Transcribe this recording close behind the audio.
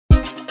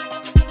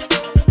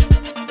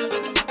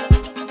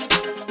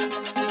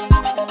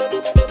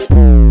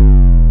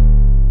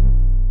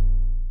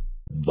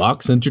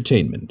Vox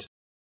Entertainment.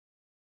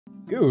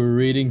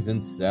 Greetings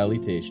and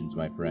salutations,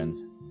 my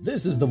friends.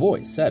 This is The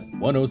Voice at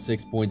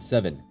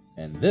 106.7,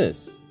 and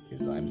this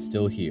is I'm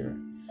Still Here.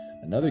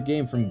 Another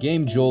game from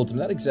GameJolt. I'm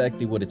not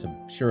exactly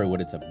sure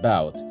what it's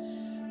about.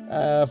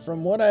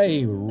 From what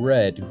I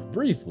read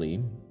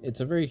briefly, it's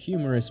a very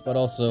humorous but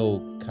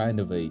also kind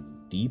of a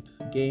deep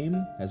game.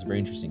 Has a very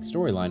interesting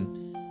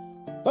storyline.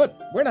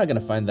 But we're not going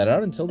to find that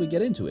out until we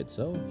get into it,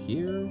 so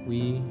here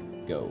we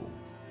go.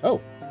 Oh.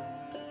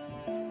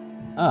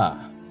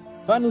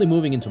 Finally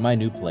moving into my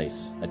new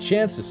place. A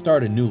chance to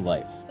start a new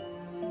life.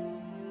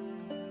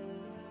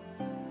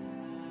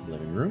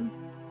 Living room.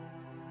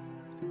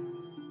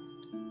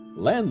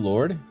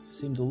 Landlord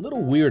seemed a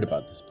little weird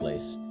about this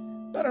place,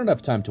 but I don't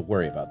have time to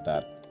worry about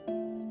that.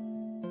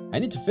 I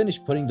need to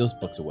finish putting those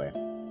books away.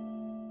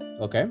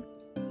 Okay.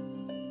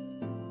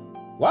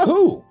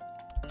 Wahoo!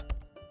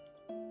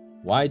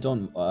 Why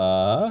don't,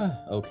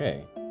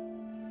 okay.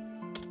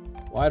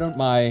 Why don't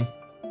my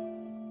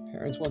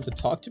parents want to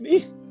talk to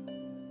me?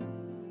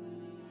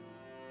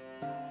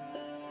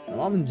 My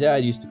mom and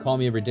dad used to call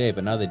me every day,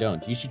 but now they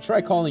don't. You should try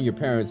calling your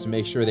parents to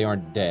make sure they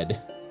aren't dead.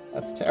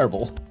 That's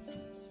terrible.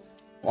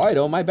 Why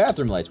don't my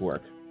bathroom lights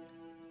work?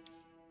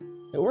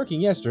 They were working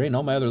yesterday and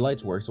all my other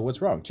lights work, so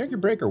what's wrong? Check your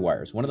breaker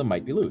wires. One of them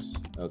might be loose.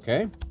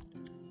 Okay.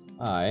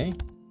 I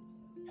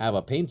have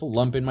a painful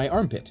lump in my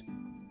armpit.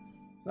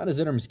 It's not a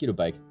zit or mosquito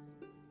bite.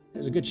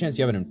 There's a good chance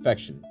you have an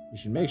infection. You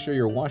should make sure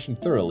you're washing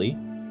thoroughly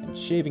and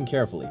shaving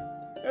carefully.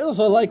 There's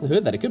also a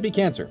likelihood that it could be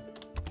cancer.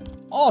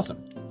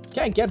 Awesome.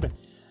 Can't get me.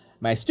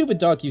 My stupid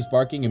dog keeps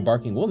barking and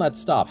barking will not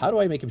stop. How do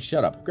I make him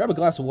shut up? Grab a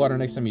glass of water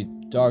next time your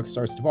dog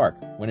starts to bark.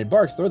 When it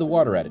barks, throw the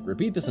water at it.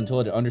 Repeat this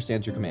until it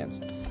understands your commands.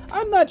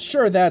 I'm not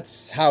sure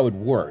that's how it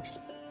works.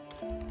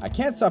 I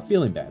can't stop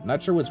feeling bad.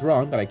 Not sure what's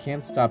wrong, but I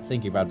can't stop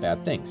thinking about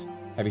bad things.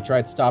 Have you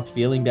tried stop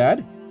feeling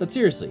bad? But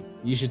seriously,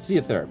 you should see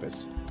a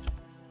therapist.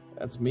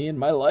 That's me in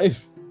my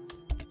life.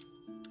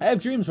 I have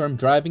dreams where I'm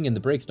driving and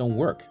the brakes don't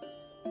work.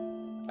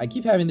 I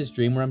keep having this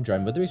dream where I'm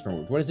driving but the brakes don't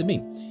work. What does it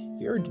mean?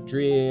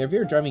 If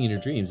you're driving in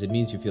your dreams, it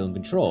means you feel in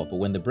control. But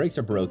when the brakes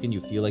are broken,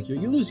 you feel like you're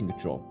losing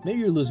control. Maybe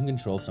you're losing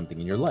control of something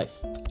in your life.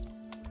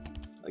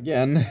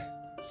 Again,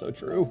 so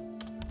true.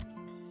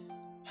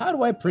 How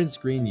do I print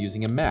screen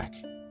using a Mac?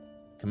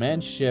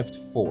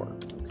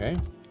 Command-Shift-4. Okay.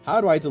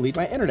 How do I delete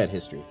my internet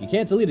history? You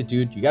can't delete it,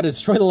 dude. You gotta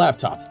destroy the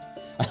laptop.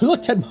 I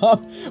looked at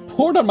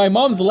porn on my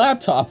mom's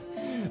laptop.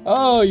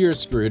 Oh, you're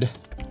screwed.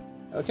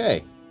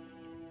 Okay.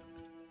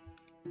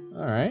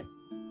 Alright.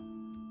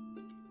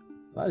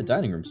 A lot of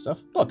dining room stuff.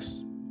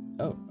 Books.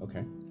 Oh,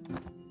 okay.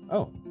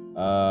 Oh.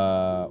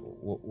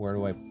 Where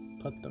do I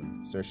put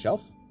them? Is there a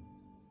shelf?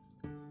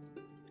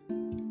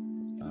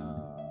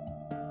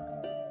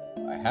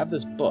 I have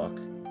this book.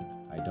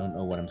 I don't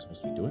know what I'm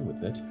supposed to be doing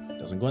with it. It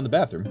doesn't go in the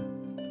bathroom.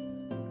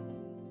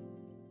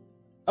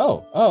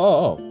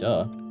 Oh,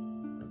 duh.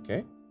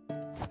 Okay.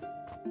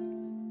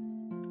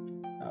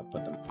 I'll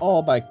put them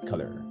all by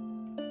color.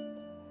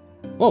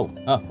 Whoa!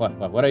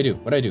 What'd I do?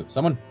 What'd I do?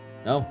 Someone?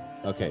 No?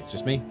 Okay, it's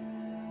just me.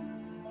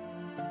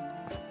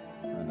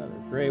 Another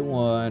gray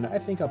one. I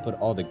think I'll put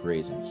all the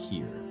grays in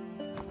here.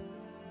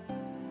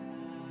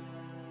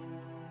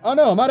 Oh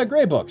no, I'm out of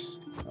gray books!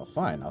 Oh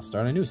fine, I'll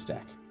start a new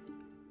stack.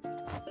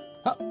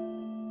 Huh?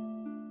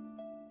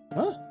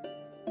 Huh?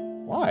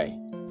 Why?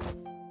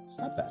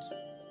 Stop that.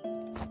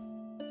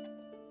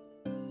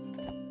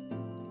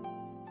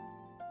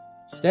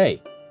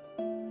 Stay.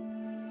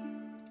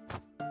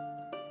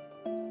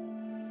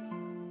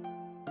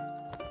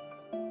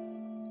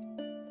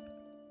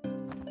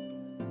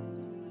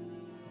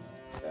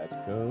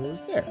 That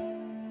goes there.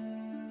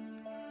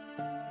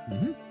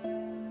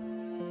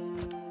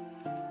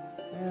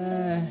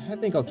 I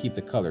think I'll keep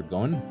the color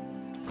going.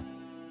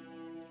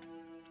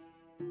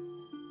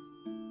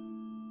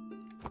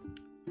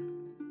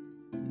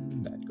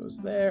 That goes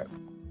there.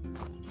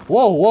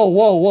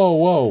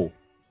 Whoa!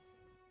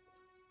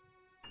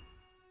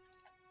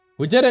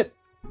 Who did it?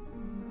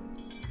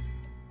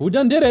 Who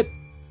done did it?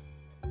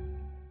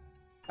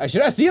 I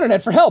should ask the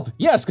internet for help.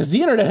 Yes, because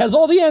the internet has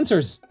all the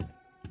answers.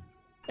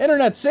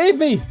 Internet, save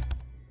me!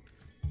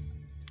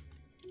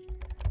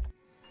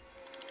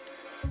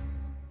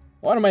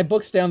 Why do my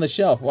books stay on the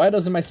shelf? Why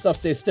doesn't my stuff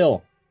stay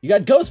still? You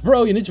got ghosts,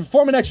 bro. You need to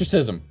perform an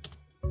exorcism.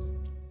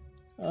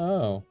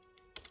 Oh.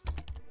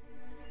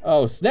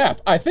 Oh,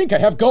 snap. I think I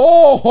have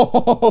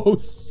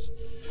ghosts.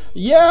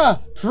 Yeah,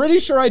 pretty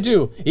sure I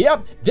do.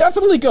 Yep,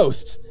 definitely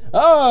ghosts.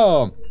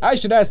 Oh, I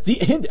should ask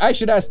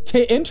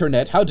the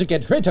internet how to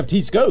get rid of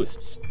these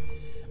ghosts.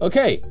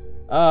 Okay,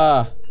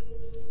 how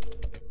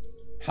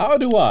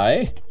do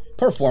I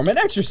perform an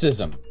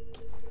exorcism?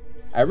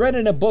 I read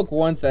in a book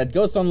once that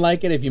ghosts don't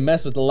like it if you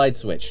mess with the light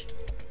switch.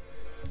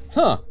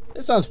 Huh,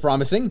 this sounds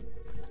promising.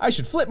 I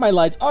should flip my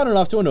lights on and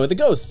off to annoy the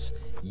ghosts.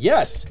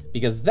 Yes,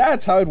 because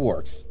that's how it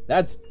works.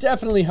 That's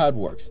definitely how it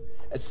works.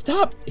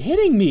 Stop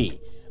hitting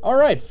me. All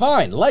right,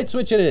 fine, light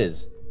switch it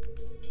is.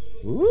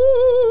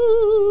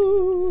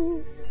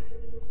 Woo!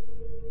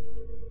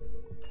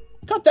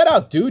 Cut that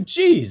out, dude.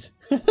 Jeez.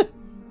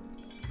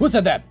 Who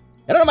said that?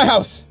 Get out of my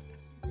house!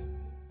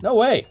 No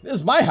way, this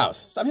is my house.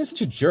 Stop being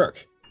such a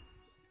jerk.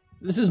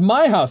 This is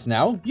my house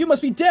now. You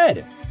must be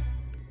dead.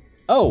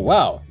 Oh,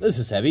 wow, this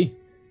is heavy.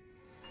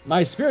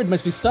 My spirit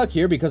must be stuck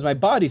here because my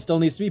body still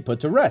needs to be put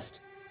to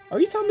rest.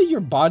 Are you telling me your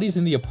body's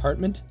in the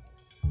apartment?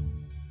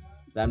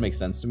 That makes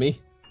sense to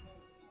me.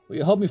 Will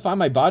you help me find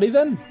my body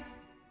then?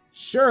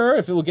 Sure,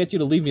 if it will get you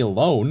to leave me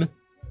alone.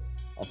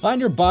 I'll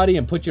find your body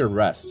and put you to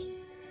rest.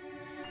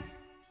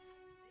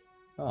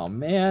 Oh,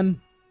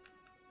 man.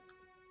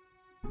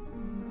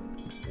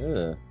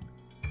 Ugh.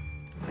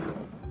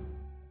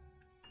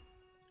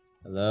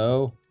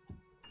 Hello?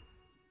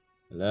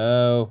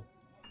 Hello?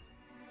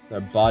 Is there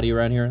a body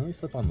around here? Let me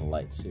flip on the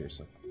lights,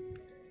 seriously.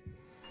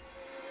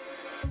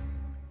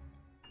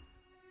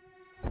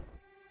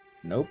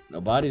 Nope,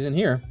 no bodies in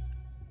here.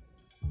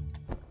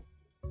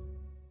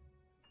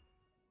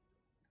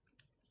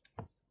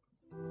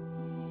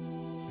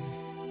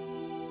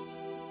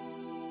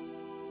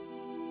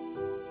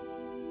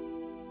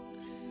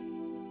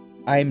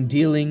 I'm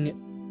dealing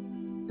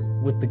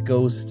with the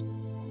ghost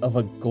of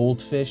a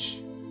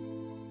goldfish.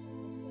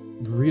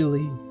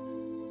 Really?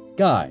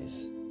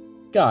 Guys,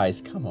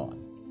 come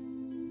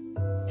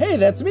on. Hey,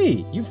 that's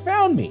me! You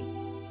found me!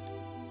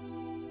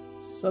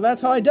 So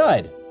that's how I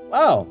died.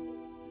 Wow.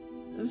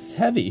 This is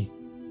heavy.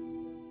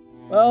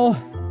 Well,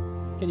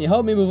 can you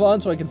help me move on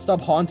so I can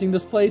stop haunting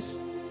this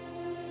place?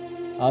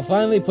 I'll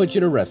finally put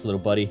you to rest, little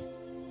buddy.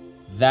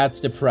 That's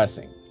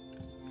depressing.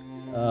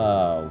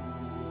 Oh.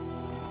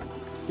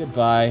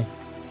 Goodbye.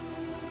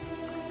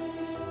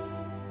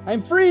 I'm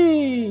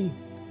free!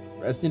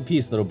 Rest in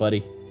peace, little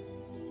buddy.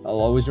 I'll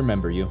always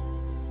remember you.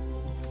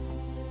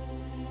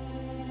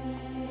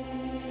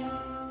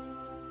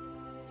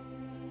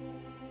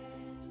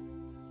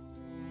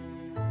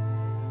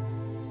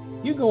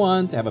 You go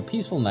on to have a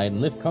peaceful night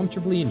and live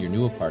comfortably in your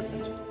new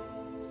apartment.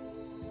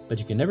 But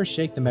you can never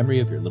shake the memory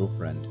of your little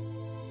friend.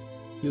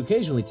 You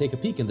occasionally take a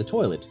peek in the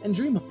toilet and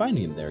dream of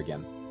finding him there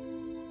again.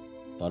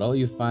 But all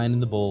you find in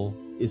the bowl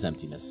is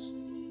emptiness.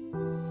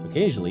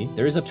 Occasionally,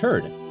 there is a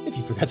turd, if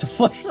you forgot to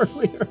flush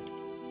earlier.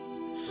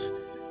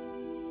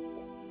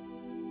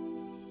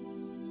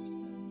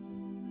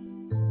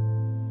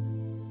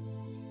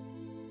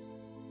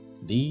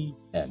 The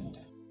end.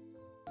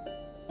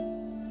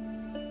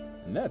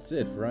 And that's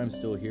it for I'm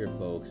Still Here,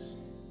 folks.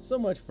 So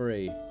much for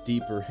a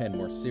deeper and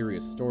more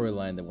serious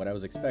storyline than what I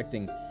was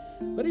expecting.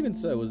 But even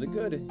so, it was a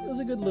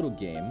good little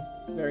game.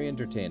 Very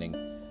entertaining.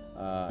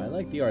 I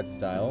like the art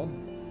style.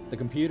 The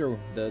computer,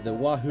 the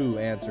Wahoo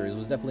answers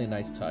was definitely a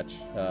nice touch.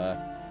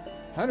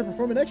 How to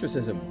perform an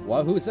exorcism.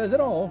 Wahoo says it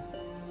all.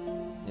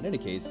 In any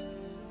case,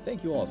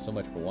 thank you all so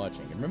much for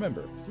watching. And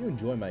remember, if you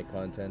enjoy my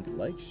content,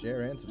 like,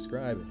 share, and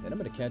subscribe. And I'm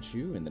going to catch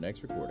you in the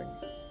next recording.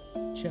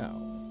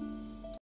 Ciao.